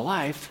source of all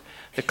life,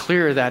 the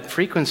clearer that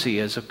frequency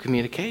is of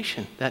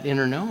communication, that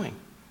inner knowing.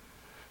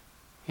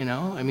 You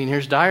know, I mean,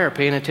 here's Dyer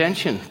paying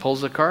attention,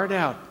 pulls the card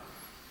out.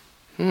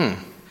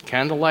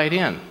 Candlelight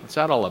in. What's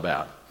that all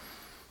about?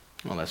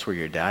 Well, that's where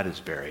your dad is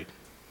buried.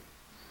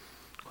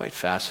 Quite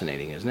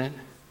fascinating, isn't it?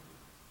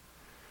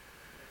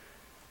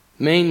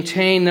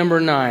 Maintain, number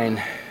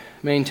 9.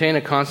 Maintain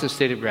a constant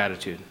state of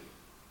gratitude.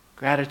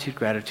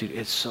 Gratitude,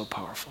 it's so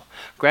powerful.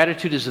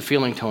 Gratitude is the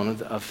feeling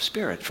tone of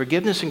Spirit.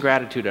 Forgiveness and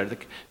gratitude are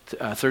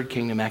the third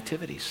kingdom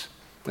activities.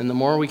 And the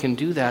more we can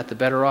do that, the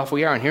better off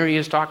we are. And here he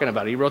is talking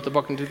about it. He wrote the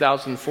book in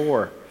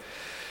 2004.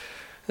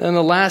 And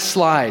the last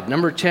slide,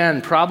 number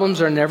 10,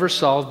 problems are never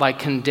solved by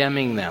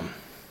condemning them.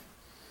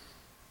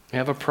 We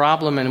have a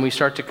problem and we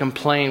start to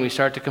complain, we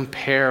start to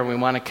compare, we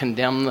want to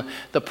condemn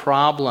the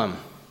problem.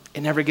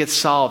 It never gets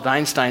solved.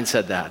 Einstein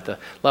said that. The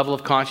level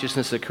of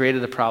consciousness that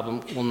created the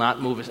problem will not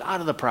move us out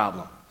of the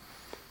problem.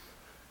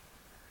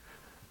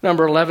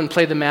 Number 11,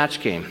 play the match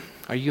game.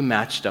 Are you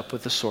matched up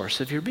with the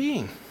source of your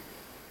being?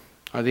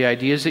 Are the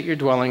ideas that you're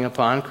dwelling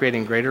upon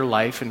creating greater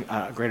life and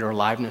greater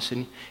aliveness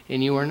in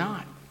you or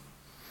not?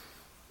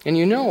 And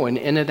you know, and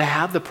to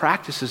have the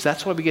practices,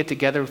 that's why we get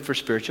together for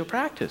spiritual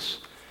practice.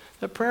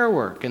 The prayer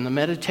work and the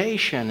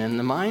meditation and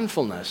the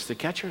mindfulness to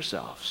catch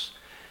ourselves.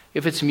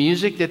 If it's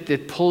music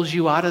that pulls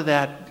you out of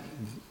that,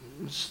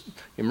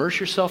 immerse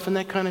yourself in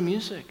that kind of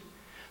music.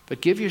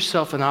 But give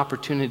yourself an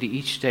opportunity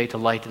each day to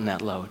lighten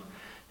that load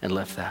and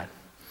lift that.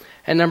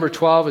 And number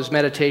 12 is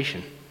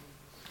meditation.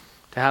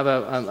 To have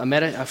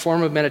a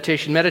form of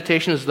meditation.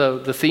 Meditation is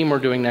the theme we're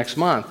doing next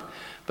month.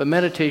 But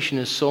meditation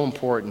is so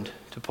important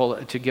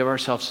to give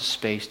ourselves a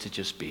space to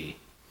just be.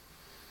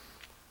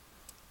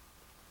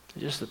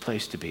 Just the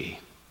place to be.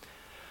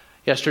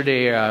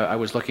 Yesterday, I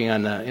was looking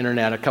on the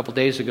internet a couple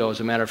days ago. As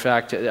a matter of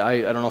fact,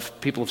 I don't know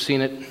if people have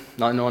seen it.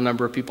 I know a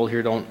number of people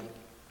here don't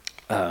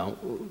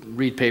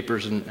read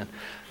papers and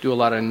do a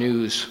lot of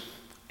news.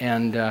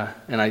 And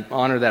I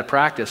honor that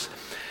practice.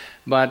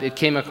 But it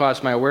came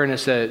across my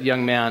awareness that a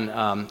young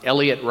man,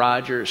 Elliot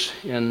Rogers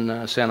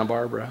in Santa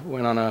Barbara,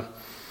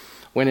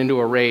 went into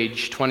a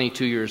rage,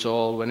 22 years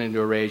old, went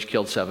into a rage,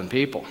 killed 7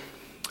 people.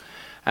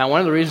 And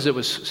one of the reasons it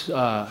was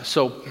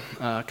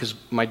because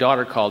my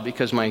daughter called,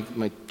 because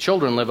my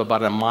children live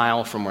about a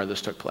mile from where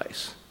this took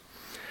place.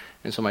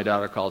 And so my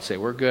daughter called to say,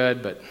 we're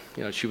good, but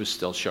she was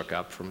still shook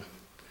up from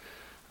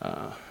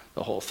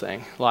the whole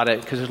thing.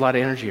 Because there's a lot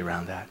of energy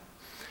around that.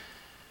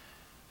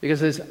 Because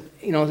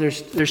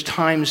there's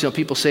times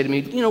people say to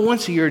me,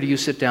 once a year do you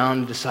sit down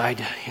and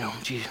decide,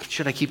 gee,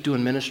 should I keep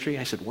doing ministry?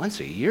 I said, once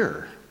a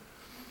year?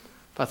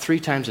 About 3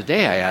 times a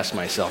day I ask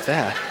myself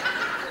that.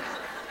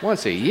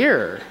 Once a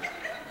year.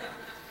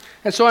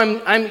 And so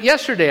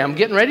yesterday I'm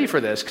getting ready for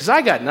this because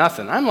I got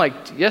nothing. I'm like,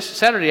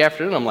 Saturday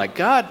afternoon, I'm like,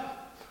 God,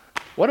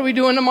 what are we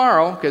doing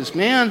tomorrow? Because,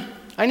 man,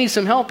 I need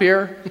some help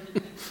here.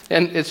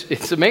 And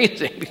it's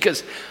amazing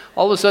because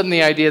all of a sudden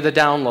the idea of the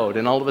download,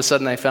 and all of a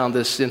sudden I found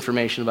this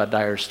information about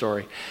Dyer's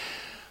story.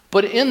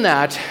 But in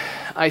that,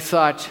 I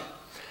thought,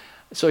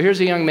 so here's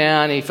a young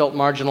man, he felt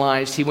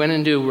marginalized. He went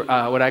into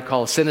what I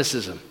call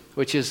cynicism,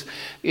 which is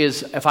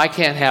if I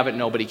can't have it,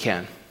 nobody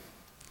can.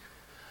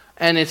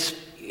 And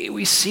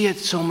we see it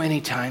so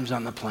many times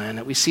on the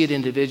planet. We see it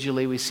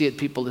individually. We see it,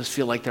 people just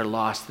feel like they're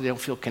lost. They don't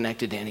feel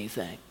connected to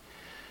anything.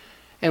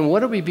 And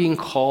what are we being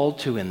called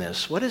to in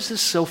this? What is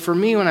this? So for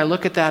me, when I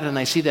look at that and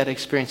I see that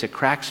experience, it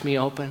cracks me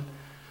open.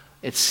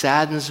 It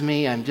saddens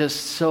me. I'm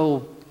just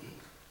so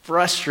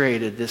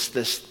frustrated.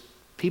 This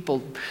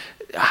people,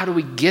 how do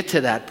we get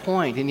to that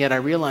point? And yet I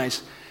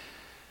realize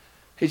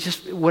it's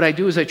just, what I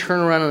do is I turn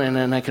around and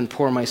then I can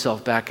pour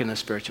myself back into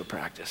spiritual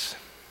practice.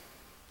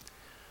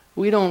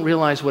 We don't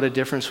realize what a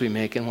difference we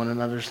make in one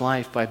another's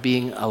life by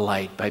being a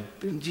light.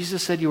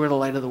 Jesus said you were the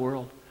light of the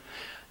world.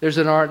 There's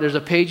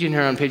a page in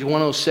here on page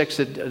 106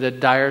 that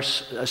Dyer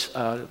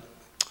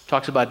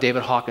talks about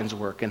David Hawkins'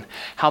 work and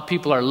how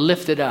people are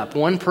lifted up.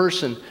 One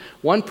person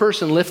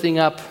lifting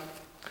up,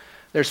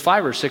 there's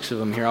 5 or 6 of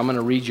them here. I'm going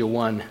to read you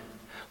one.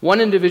 One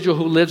individual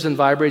who lives and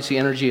vibrates the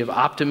energy of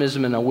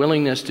optimism and a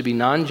willingness to be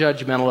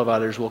non-judgmental of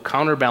others will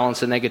counterbalance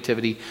the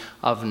negativity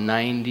of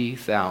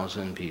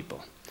 90,000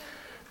 people.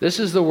 This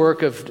is the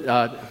work of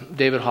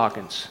David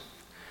Hawkins.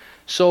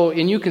 So,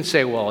 and you can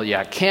say, well,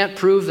 yeah, can't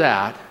prove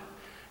that.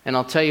 And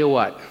I'll tell you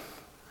what,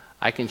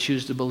 I can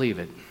choose to believe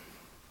it.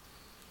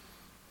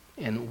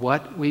 And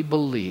what we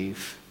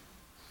believe,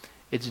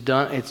 it's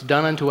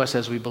done unto us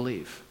as we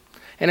believe.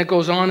 And it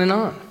goes on and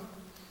on.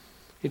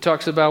 He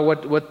talks about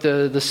what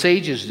the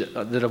sages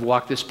that have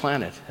walked this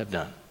planet have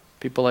done.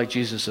 People like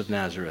Jesus of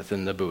Nazareth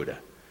and the Buddha.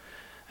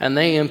 And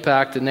they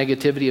impact the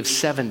negativity of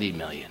 70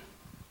 million.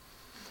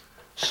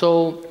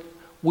 So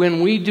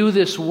when we do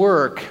this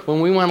work, when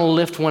we want to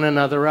lift one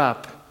another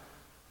up,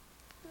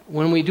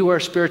 when we do our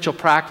spiritual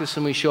practice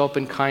and we show up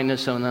in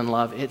kindness and in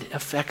love, it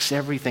affects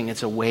everything.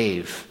 It's a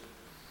wave.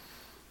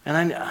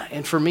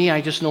 And for me,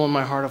 I just know in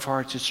my heart of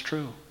hearts it's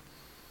true.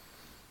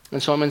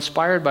 And so I'm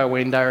inspired by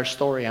Wayne Dyer's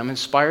story. I'm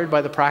inspired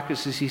by the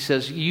practices he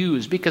says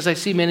use, because I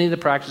see many of the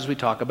practices we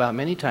talk about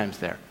many times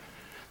there.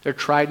 They're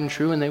tried and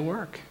true and they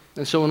work.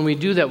 And so when we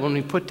do that, when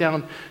we put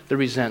down the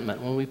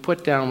resentment, when we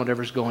put down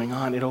whatever's going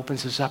on, it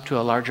opens us up to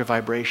a larger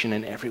vibration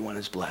and everyone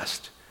is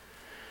blessed.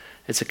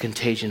 It's a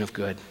contagion of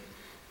good.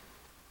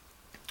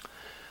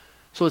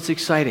 So it's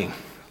exciting.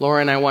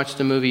 Laura and I watched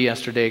a movie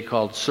yesterday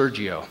called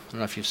Sergio. I don't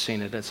know if you've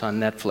seen it. It's on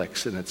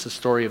Netflix, and it's the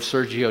story of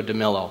Sergio de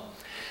Mello.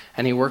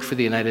 And he worked for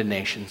the United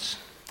Nations.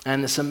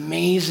 And this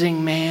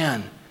amazing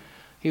man,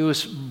 he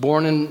was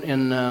born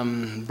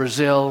in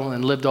Brazil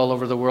and lived all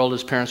over the world.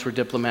 His parents were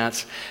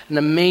diplomats. An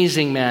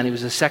amazing man. He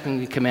was the second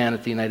in command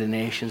at the United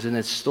Nations. And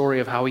it's a story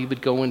of how he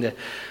would go into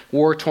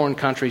war-torn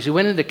countries. He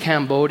went into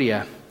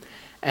Cambodia.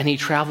 And he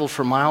traveled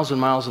for miles and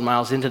miles and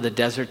miles into the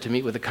desert to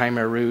meet with the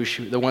Khmer Rouge,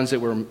 the ones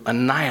that were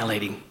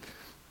annihilating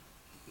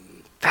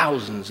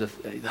hundreds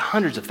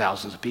of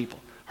thousands of people.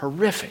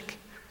 Horrific.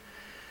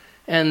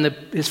 And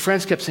his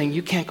friends kept saying,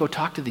 you can't go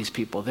talk to these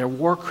people. They're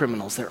war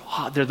criminals.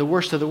 They're the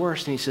worst of the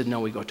worst. And he said, no,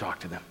 we go talk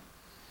to them.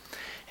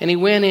 And he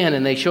went in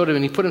and they showed him,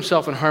 and he put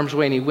himself in harm's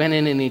way, and he went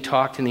in and he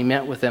talked and he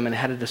met with them and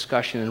had a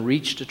discussion and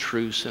reached a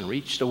truce and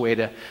reached a way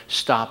to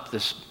stop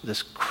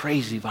this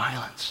crazy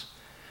violence.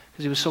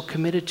 Because he was so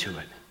committed to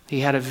it. He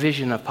had a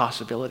vision of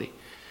possibility.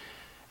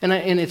 And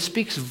it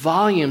speaks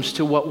volumes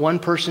to what one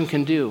person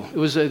can do. It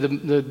was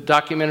the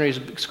documentary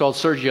is called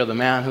Sergio,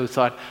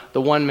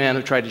 the one man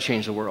who tried to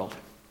change the world.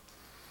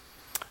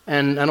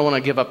 And I don't want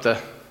to give up the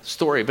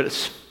story, but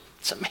it's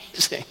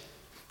amazing.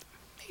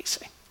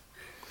 Amazing.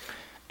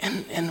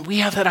 And we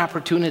have that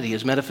opportunity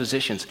as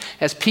metaphysicians,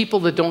 as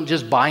people that don't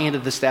just buy into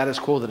the status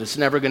quo, that it's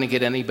never going to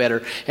get any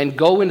better, and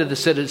go into the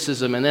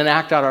cynicism and then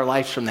act out our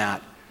lives from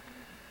that.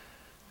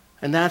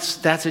 And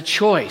that's a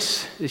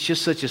choice. It's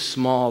just such a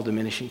small,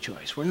 diminishing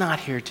choice. We're not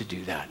here to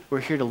do that. We're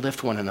here to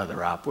lift one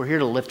another up. We're here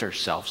to lift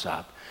ourselves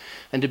up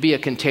and to be a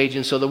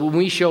contagion so that when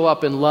we show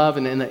up in love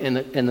and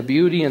in the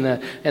beauty and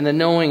the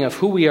knowing of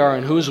who we are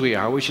and whose we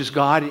are, which is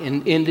God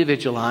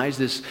individualized,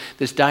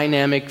 this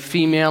dynamic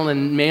female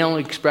and male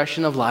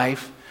expression of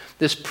life,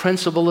 this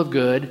principle of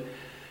good,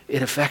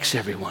 it affects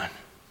everyone.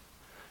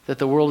 That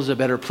the world is a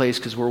better place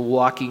because we're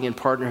walking in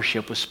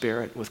partnership with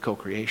Spirit, with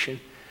co-creation,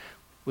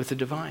 with the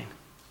divine.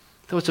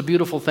 So it's a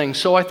beautiful thing.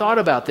 So I thought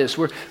about this.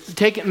 We're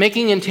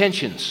making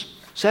intentions.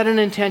 Set an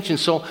intention.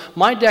 So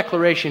my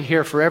declaration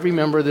here for every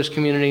member of this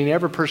community and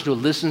every person who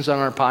listens on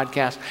our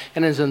podcast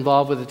and is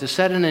involved with it, to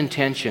set an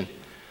intention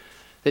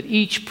that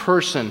each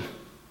person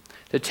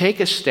to take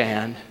a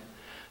stand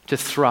to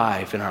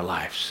thrive in our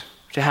lives,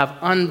 to have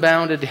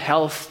unbounded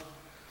health,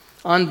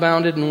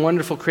 unbounded and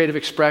wonderful creative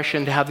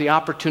expression, to have the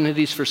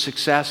opportunities for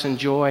success and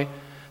joy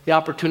the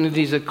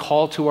opportunities that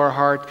call to our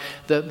heart,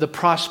 the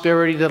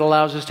prosperity that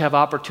allows us to have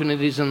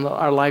opportunities in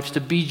our lives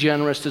to be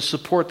generous, to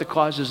support the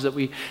causes that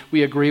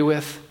we agree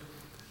with,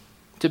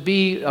 to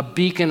be a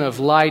beacon of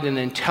light and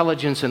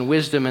intelligence and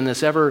wisdom in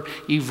this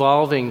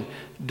ever-evolving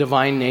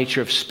divine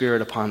nature of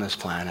spirit upon this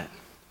planet.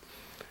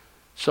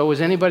 So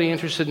is anybody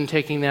interested in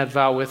taking that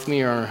vow with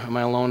me, or am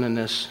I alone in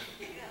this?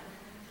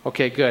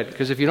 Okay, good.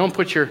 Because if you don't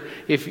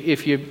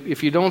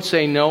if you don't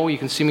say no, you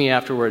can see me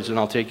afterwards and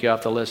I'll take you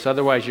off the list.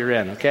 Otherwise, you're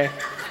in, okay?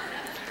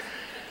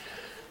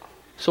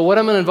 So what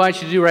I'm going to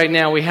invite you to do right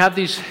now, we have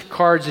these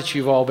cards that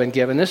you've all been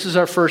given. This is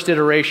our first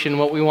iteration.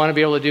 What we want to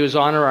be able to do is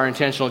honor our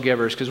intentional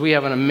givers, because we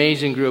have an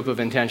amazing group of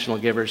intentional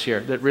givers here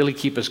that really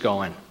keep us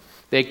going.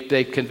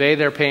 They convey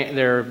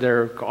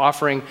their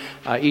offering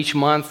each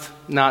month.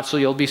 So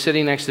you'll be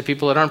sitting next to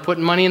people that aren't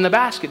putting money in the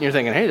basket, and you're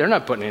thinking, hey, they're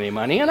not putting any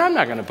money in, I'm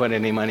not going to put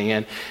any money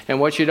in.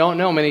 And what you don't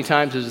know many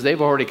times is they've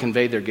already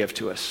conveyed their gift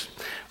to us.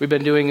 We've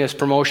been doing this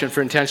promotion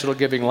for Intentional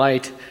Giving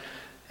Light,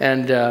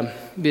 and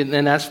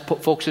that's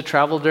folks that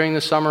travel during the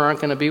summer aren't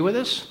going to be with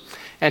us.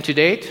 And to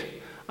date,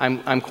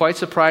 I'm quite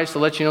surprised to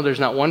let you know there's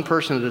not one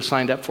person that has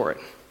signed up for it.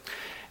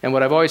 And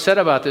what I've always said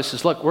about this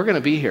is, look, we're going to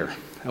be here.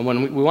 And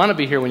when we want to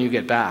be here when you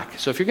get back.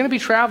 So if you're going to be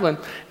traveling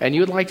and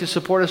you'd like to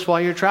support us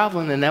while you're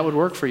traveling, then that would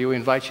work for you. We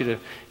invite you to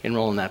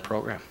enroll in that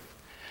program.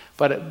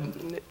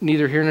 But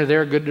neither here nor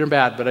there, good nor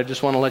bad, but I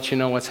just want to let you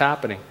know what's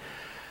happening.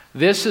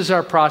 This is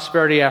our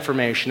prosperity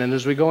affirmation. And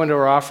as we go into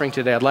our offering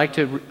today, I'd like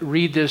to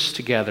read this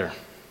together.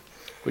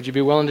 Would you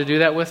be willing to do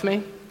that with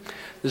me?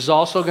 This is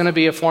also going to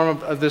be a form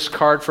of this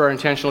card for our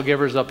intentional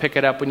givers. They'll pick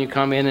it up when you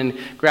come in and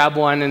grab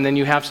one, and then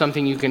you have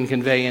something you can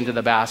convey into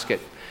the basket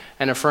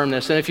and affirm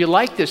this. And if you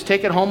like this,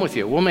 take it home with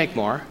you. We'll make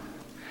more.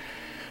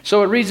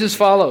 So it reads as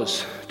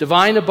follows.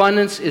 Divine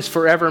abundance is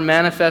forever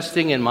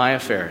manifesting in my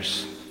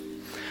affairs.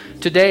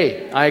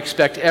 Today, I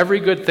expect every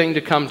good thing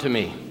to come to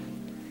me,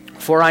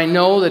 for I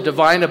know that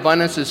divine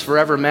abundance is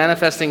forever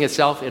manifesting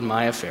itself in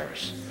my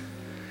affairs.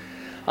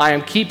 I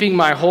am keeping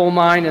my whole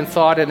mind and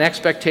thought and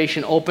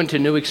expectation open to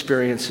new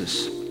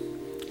experiences,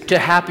 to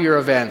happier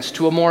events,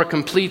 to a more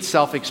complete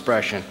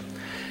self-expression.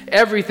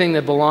 Everything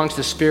that belongs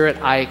to Spirit,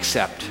 I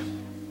accept.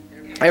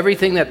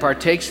 Everything that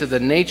partakes of the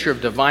nature of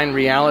divine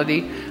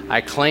reality, I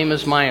claim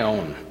as my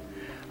own.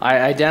 I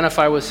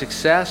identify with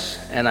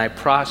success, and I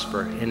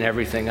prosper in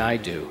everything I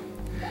do.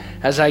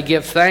 As I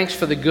give thanks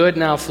for the good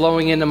now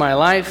flowing into my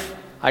life,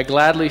 I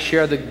gladly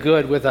share the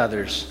good with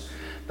others.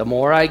 The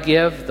more I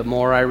give, the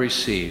more I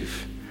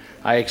receive.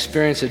 I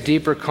experience a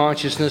deeper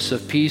consciousness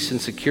of peace and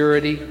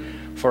security,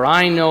 for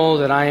I know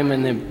that I am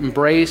in the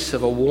embrace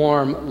of a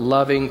warm,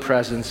 loving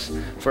presence,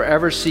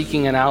 forever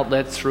seeking an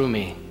outlet through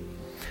me.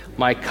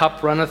 My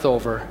cup runneth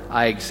over.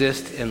 I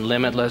exist in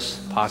limitless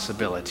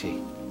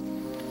possibility.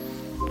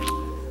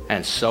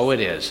 And so it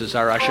is, as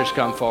our ushers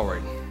come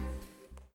forward.